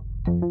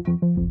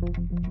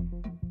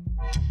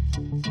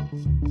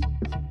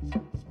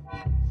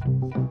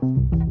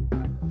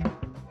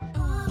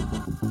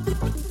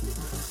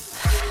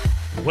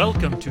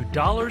Welcome to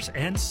Dollars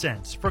and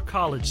Cents for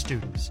College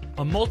Students,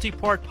 a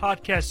multi-part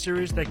podcast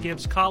series that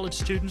gives college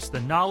students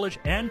the knowledge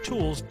and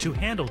tools to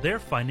handle their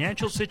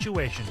financial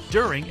situation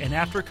during and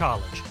after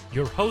college.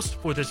 Your host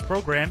for this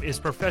program is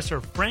Professor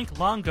Frank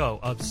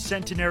Longo of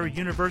Centenary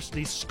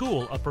University's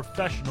School of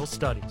Professional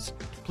Studies.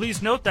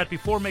 Please note that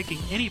before making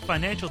any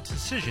financial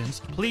decisions,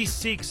 please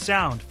seek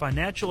sound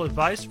financial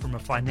advice from a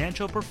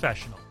financial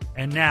professional.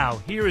 And now,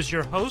 here is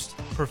your host,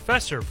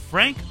 Professor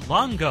Frank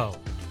Longo.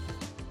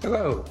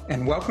 Hello,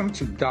 and welcome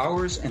to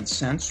Dollars and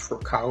Cents for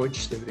College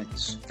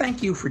Students.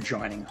 Thank you for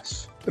joining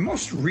us. The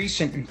most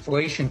recent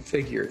inflation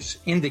figures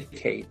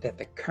indicate that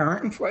the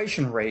current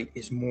inflation rate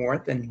is more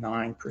than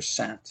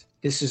 9%.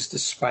 This is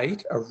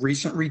despite a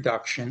recent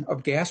reduction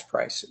of gas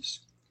prices.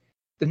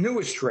 The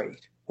newest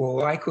rate will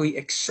likely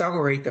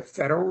accelerate the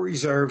Federal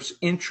Reserve's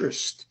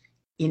interest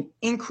in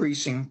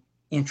increasing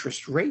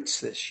interest rates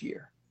this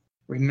year.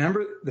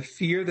 Remember the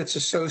fear that's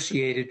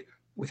associated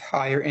with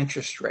higher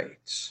interest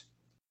rates.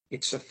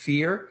 It's a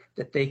fear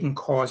that they can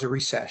cause a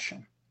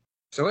recession.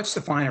 So let's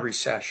define a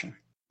recession.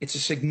 It's a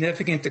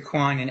significant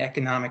decline in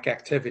economic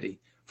activity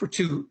for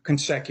 2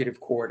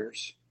 consecutive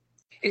quarters.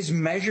 It is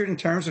measured in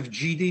terms of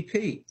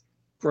GDP,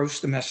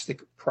 gross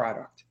domestic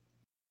product.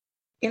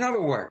 In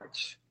other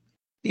words,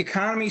 the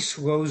economy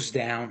slows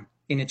down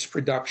in its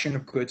production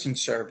of goods and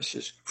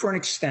services for an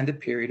extended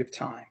period of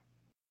time.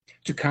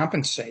 To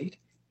compensate,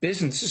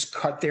 businesses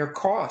cut their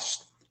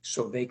costs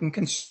so they can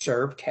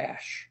conserve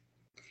cash.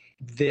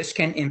 This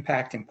can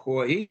impact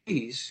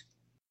employees,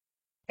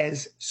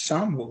 as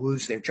some will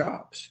lose their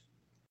jobs.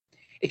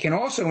 It can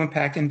also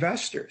impact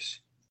investors,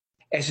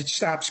 as it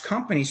stops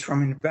companies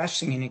from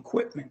investing in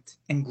equipment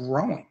and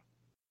growing.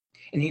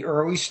 In the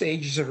early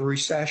stages of a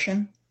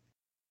recession,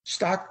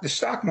 the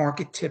stock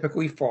market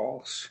typically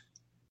falls.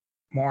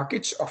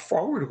 Markets are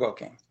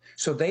forward-looking,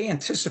 so they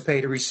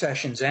anticipate a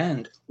recession's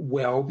end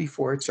well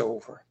before it's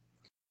over.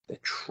 The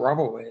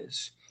trouble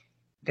is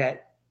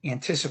that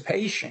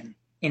anticipation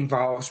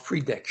involves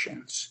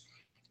predictions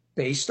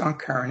based on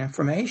current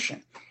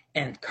information,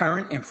 and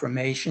current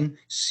information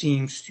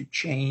seems to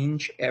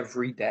change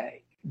every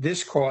day.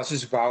 This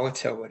causes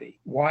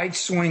volatility, wide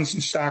swings in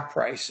stock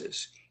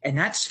prices, and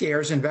that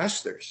scares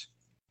investors,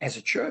 as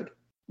it should.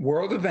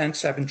 World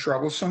events have been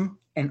troublesome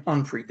and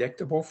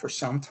unpredictable for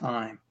some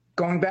time.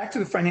 Going back to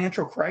the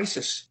financial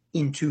crisis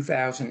in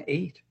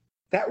 2008,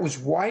 that was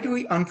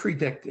widely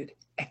unpredicted,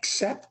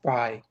 except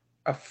by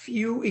a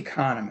few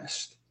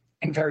economists.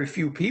 And very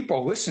few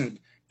people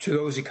listened to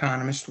those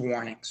economists'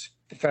 warnings.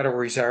 The Federal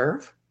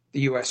Reserve,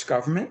 the U.S.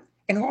 government,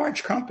 and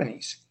large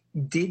companies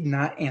did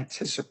not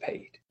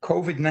anticipate.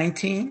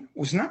 COVID-19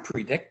 was not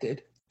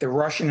predicted. The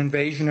Russian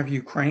invasion of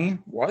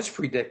Ukraine was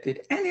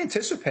predicted and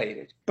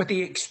anticipated, but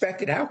the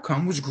expected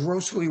outcome was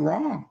grossly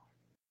wrong.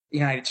 The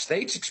United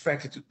States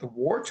expected the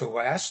war to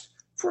last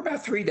for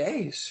about 3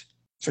 days.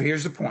 So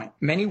here's the point.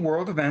 Many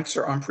world events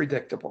are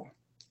unpredictable,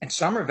 and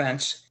some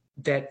events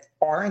that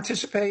are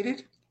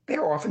anticipated, they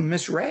are often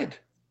misread.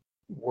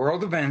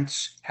 World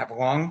events have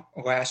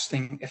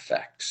long-lasting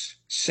effects.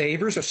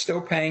 Savers are still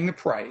paying the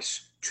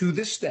price to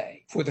this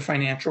day for the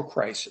financial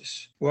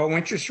crisis. Low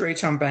interest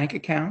rates on bank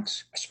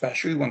accounts,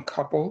 especially when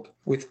coupled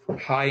with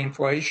high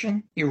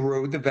inflation,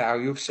 erode the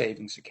value of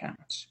savings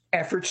accounts.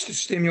 Efforts to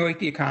stimulate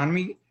the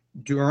economy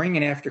during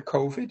and after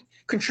COVID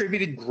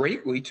contributed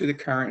greatly to the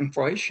current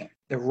inflation.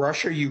 The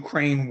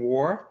Russia-Ukraine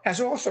war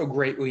has also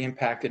greatly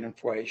impacted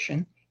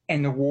inflation,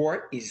 and the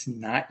war is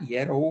not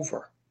yet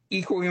over.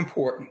 Equally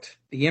important,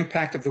 the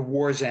impact of the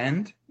war's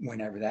end,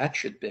 whenever that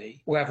should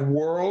be, will have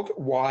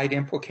worldwide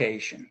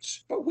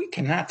implications. But we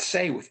cannot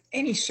say with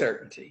any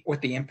certainty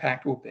what the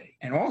impact will be.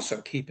 And also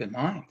keep in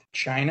mind,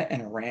 China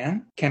and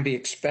Iran can be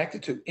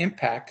expected to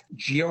impact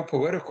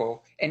geopolitical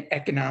and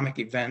economic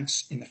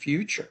events in the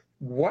future.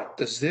 What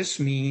does this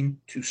mean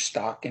to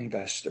stock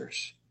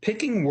investors?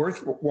 Picking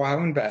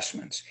worthwhile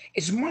investments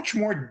is much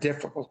more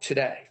difficult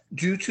today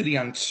due to the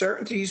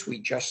uncertainties we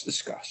just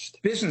discussed.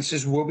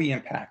 Businesses will be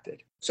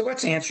impacted. So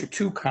let's answer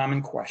 2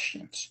 common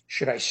questions.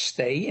 Should I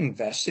stay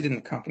invested in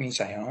the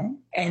companies I own?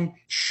 And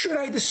should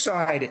I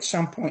decide at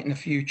some point in the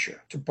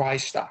future to buy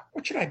stock?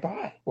 What should I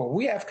buy? Well,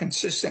 we have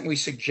consistently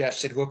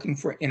suggested looking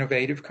for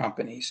innovative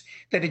companies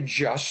that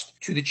adjust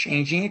to the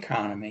changing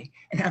economy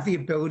and have the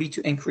ability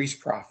to increase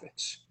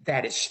profits.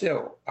 That is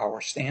still our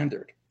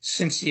standard.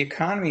 Since the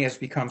economy has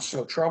become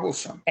so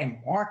troublesome and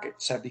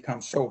markets have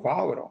become so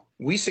volatile,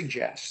 we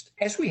suggest,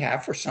 as we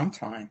have for some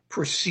time,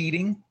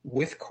 proceeding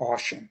with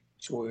caution.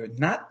 So we're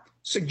not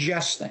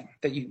suggesting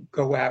that you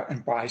go out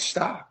and buy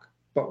stock,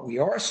 but we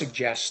are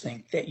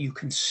suggesting that you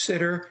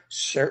consider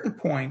certain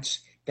points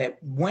that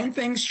when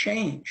things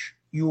change,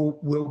 you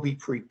will be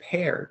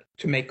prepared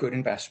to make good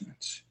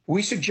investments.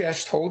 We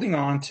suggest holding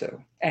on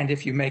to, and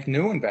if you make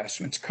new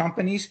investments,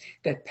 companies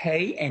that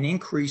pay and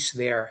increase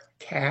their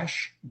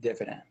cash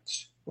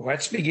dividends.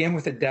 Let's begin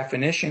with a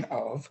definition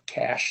of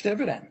cash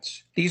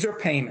dividends. These are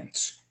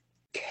payments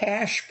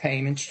cash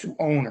payments to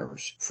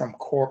owners from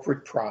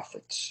corporate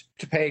profits.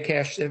 To pay a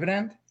cash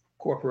dividend,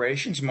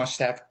 corporations must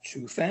have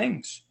two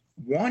things.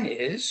 One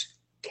is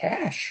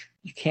cash.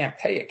 You can't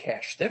pay a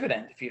cash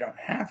dividend if you don't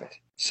have it.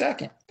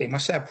 Second, they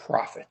must have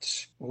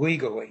profits.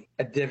 Legally,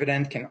 a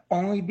dividend can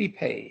only be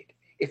paid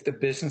if the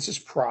business is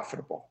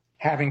profitable.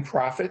 Having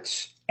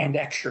profits and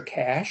extra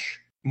cash,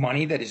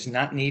 money that is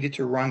not needed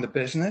to run the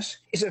business,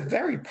 is a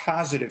very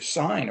positive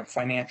sign of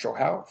financial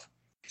health.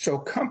 So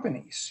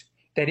companies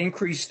that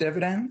increase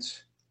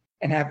dividends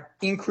and have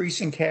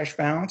increasing cash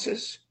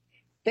balances,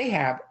 they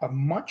have a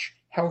much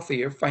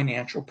healthier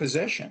financial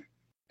position.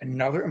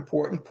 Another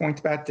important point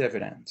about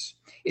dividends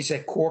is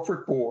that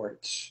corporate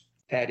boards,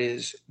 that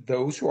is,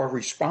 those who are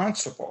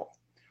responsible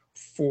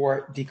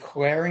for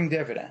declaring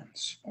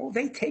dividends,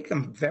 they take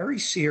them very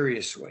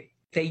seriously.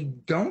 They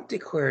don't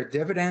declare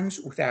dividends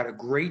without a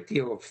great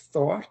deal of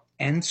thought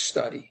and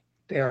study.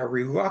 They are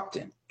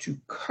reluctant to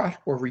cut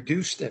or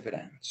reduce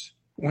dividends.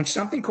 When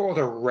something called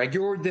a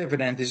regular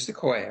dividend is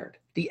declared,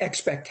 the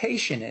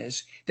expectation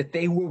is that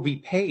they will be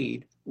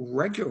paid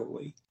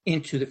regularly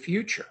into the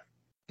future.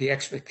 The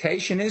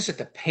expectation is that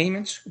the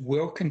payments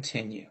will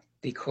continue.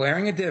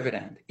 Declaring a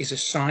dividend is a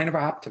sign of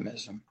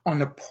optimism on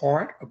the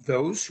part of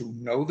those who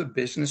know the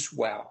business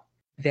well,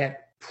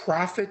 that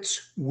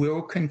profits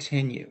will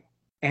continue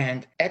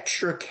and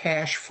extra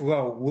cash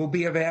flow will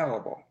be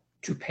available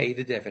to pay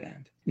the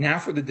dividend. Now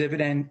for the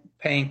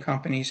dividend-paying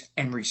companies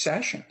and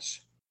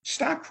recessions.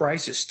 Stock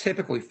prices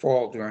typically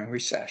fall during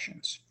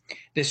recessions.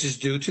 This is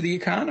due to the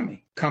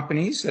economy.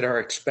 Companies that are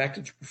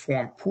expected to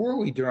perform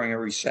poorly during a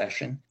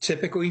recession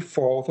typically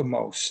fall the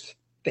most.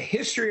 The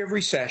history of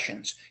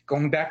recessions,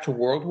 going back to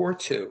World War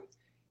II,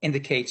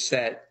 indicates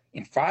that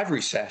in 5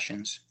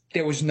 recessions,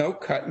 there was no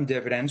cut in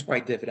dividends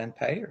by dividend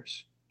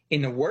payers.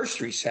 In the worst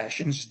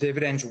recessions,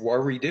 dividends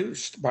were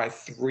reduced by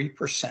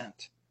 3%.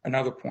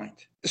 Another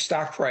point, the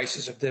stock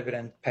prices of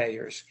dividend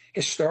payers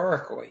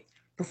historically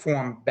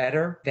perform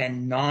better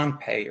than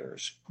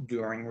non-payers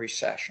during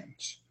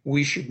recessions.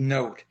 We should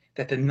note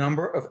that the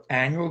number of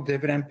annual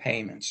dividend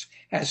payments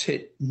has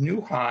hit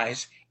new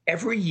highs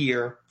every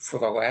year for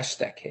the last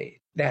decade.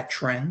 That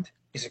trend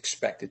is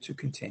expected to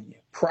continue.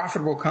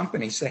 Profitable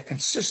companies that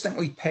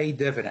consistently pay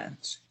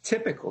dividends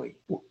typically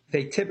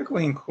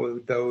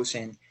include those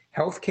in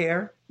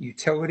healthcare,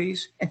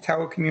 utilities, and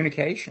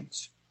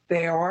telecommunications.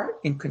 They are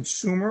in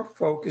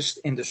consumer-focused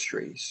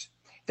industries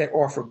that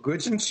offer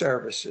goods and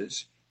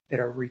services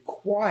that are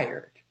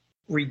required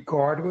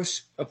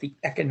regardless of the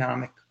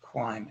economic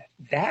climate.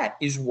 That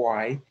is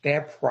why they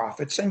have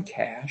profits and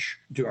cash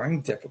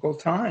during difficult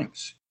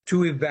times.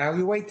 To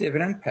evaluate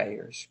dividend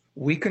payers,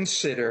 we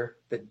consider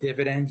the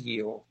dividend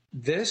yield.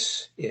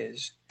 This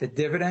is the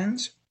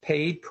dividends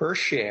paid per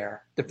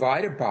share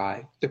divided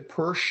by the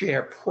per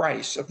share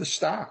price of the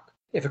stock.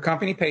 If a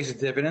company pays a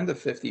dividend of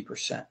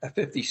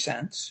 50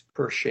 cents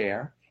per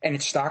share, and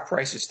its stock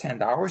price is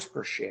 $10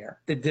 per share,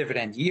 the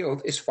dividend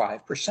yield is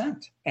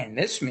 5%. And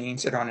this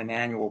means that on an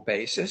annual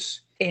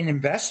basis, an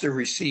investor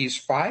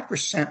receives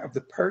 5% of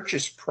the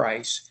purchase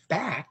price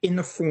back in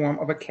the form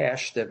of a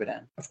cash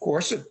dividend. Of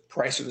course, the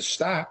price of the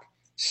stock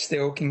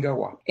still can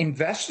go up.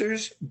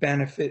 Investors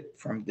benefit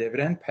from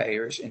dividend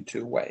payers in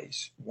 2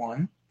 ways.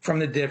 1, from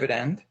the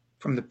dividend,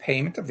 from the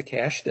payment of the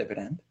cash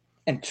dividend,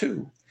 and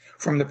 2,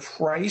 from the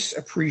price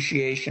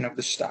appreciation of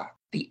the stock.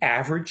 The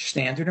average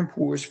Standard &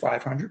 Poor's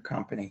 500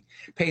 company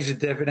pays a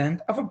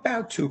dividend of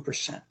about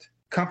 2%.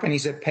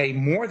 Companies that pay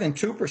more than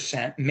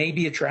 2% may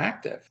be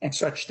attractive, and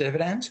such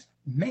dividends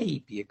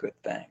may be a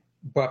good thing.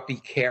 But be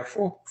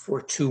careful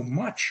for too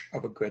much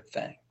of a good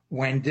thing.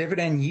 When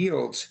dividend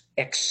yields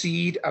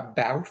exceed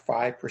about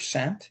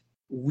 5%,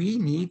 we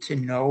need to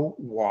know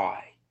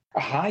why.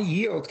 A high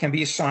yield can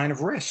be a sign of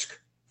risk.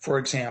 For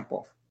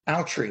example,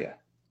 Altria,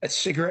 a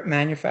cigarette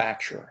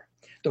manufacturer,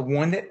 the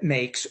one that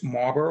makes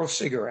Marlboro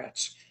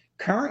cigarettes,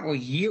 currently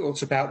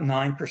yields about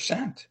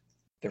 9%.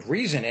 The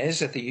reason is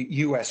that the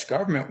U.S.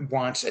 government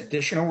wants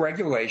additional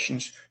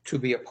regulations to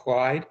be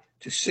applied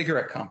to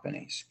cigarette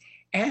companies.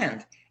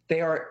 And they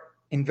are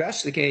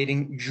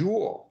investigating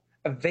Juul,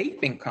 a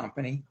vaping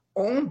company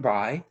owned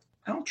by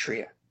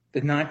Altria.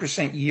 The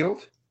 9%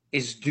 yield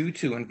is due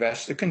to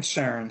investor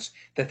concerns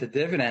that the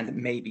dividend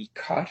may be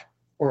cut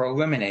or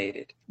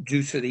eliminated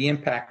due to the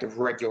impact of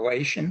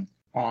regulation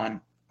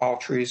on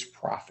Altria's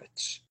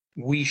profits.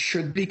 We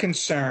should be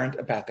concerned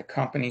about the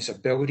company's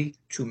ability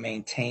to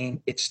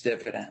maintain its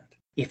dividend.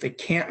 If it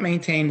can't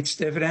maintain its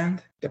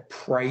dividend, the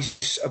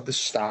price of the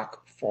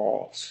stock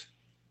falls.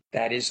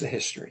 That is the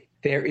history.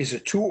 There is a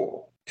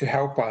tool to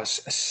help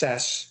us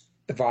assess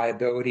the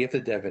viability of the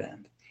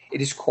dividend.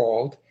 It is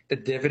called the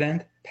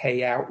dividend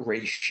payout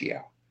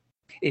ratio.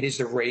 It is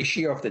the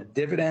ratio of the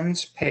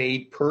dividends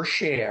paid per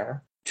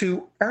share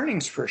to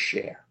earnings per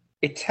share.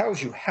 It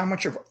tells you how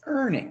much of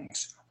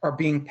earnings are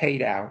being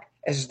paid out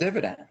as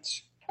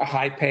dividends. A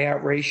high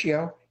payout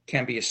ratio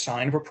can be a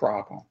sign of a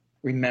problem.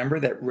 Remember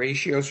that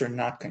ratios are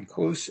not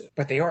conclusive,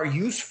 but they are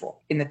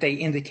useful in that they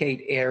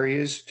indicate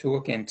areas to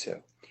look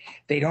into.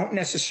 They don't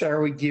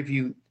necessarily give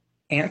you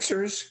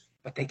answers,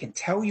 but they can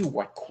tell you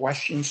what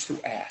questions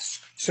to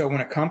ask. So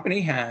when a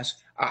company has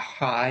a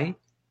high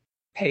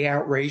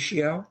payout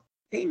ratio,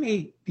 they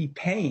may be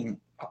paying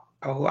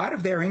a lot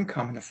of their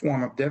income in the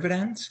form of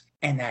dividends,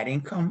 and that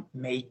income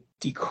may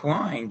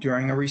decline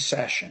during a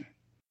recession.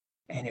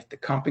 And if the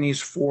company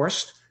is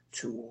forced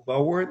to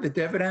lower the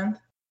dividend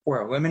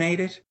or eliminate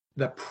it,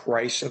 the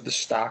price of the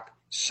stock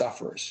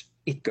suffers.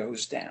 It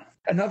goes down.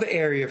 Another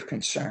area of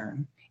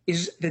concern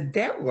is the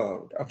debt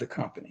load of the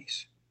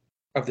companies,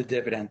 of the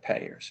dividend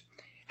payers,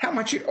 how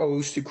much it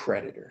owes to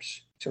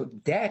creditors. So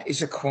debt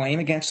is a claim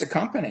against the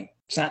company.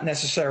 It's not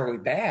necessarily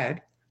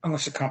bad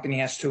unless the company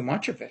has too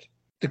much of it.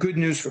 The good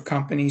news for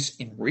companies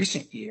in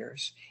recent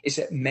years is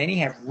that many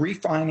have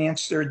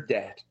refinanced their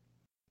debt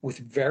with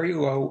very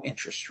low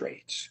interest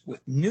rates,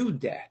 with new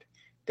debt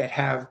that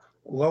have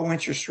low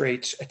interest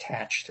rates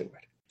attached to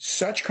it.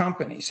 Such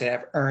companies that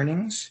have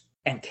earnings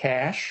and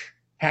cash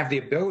have the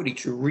ability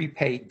to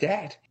repay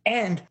debt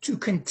and to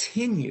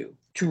continue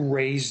to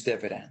raise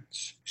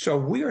dividends. So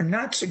we are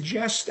not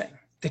suggesting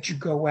that you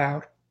go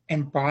out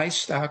and buy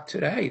stock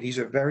today. These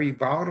are very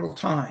volatile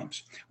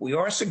times. We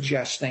are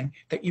suggesting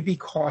that you be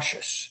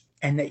cautious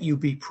and that you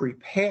be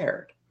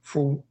prepared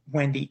for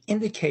when the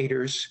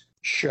indicators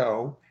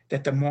show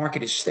that the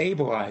market is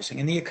stabilizing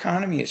and the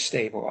economy is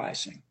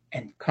stabilizing.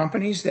 And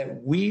companies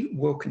that we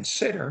will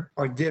consider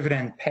are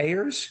dividend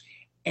payers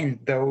and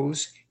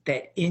those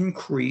that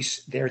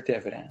increase their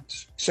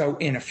dividends. So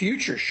in a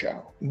future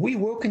show, we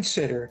will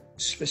consider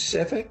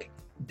specific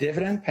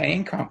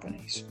dividend-paying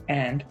companies,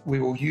 and we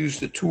will use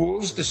the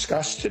tools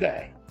discussed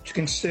today to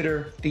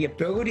consider the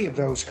ability of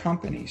those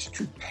companies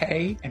to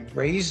pay and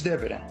raise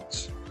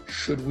dividends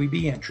should we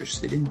be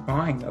interested in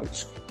buying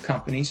those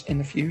companies in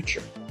the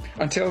future.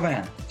 Until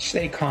then,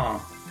 stay calm,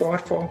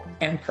 thoughtful,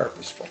 and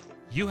purposeful.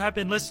 You have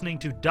been listening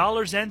to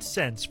Dollars and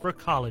Cents for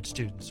College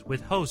Students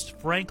with host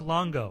Frank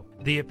Longo.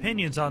 The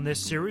opinions on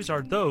this series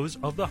are those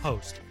of the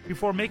host.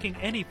 Before making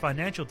any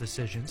financial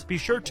decisions, be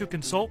sure to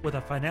consult with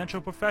a financial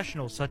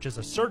professional such as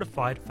a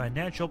certified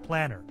financial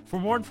planner. For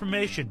more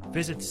information,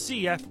 visit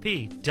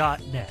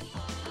cfp.net.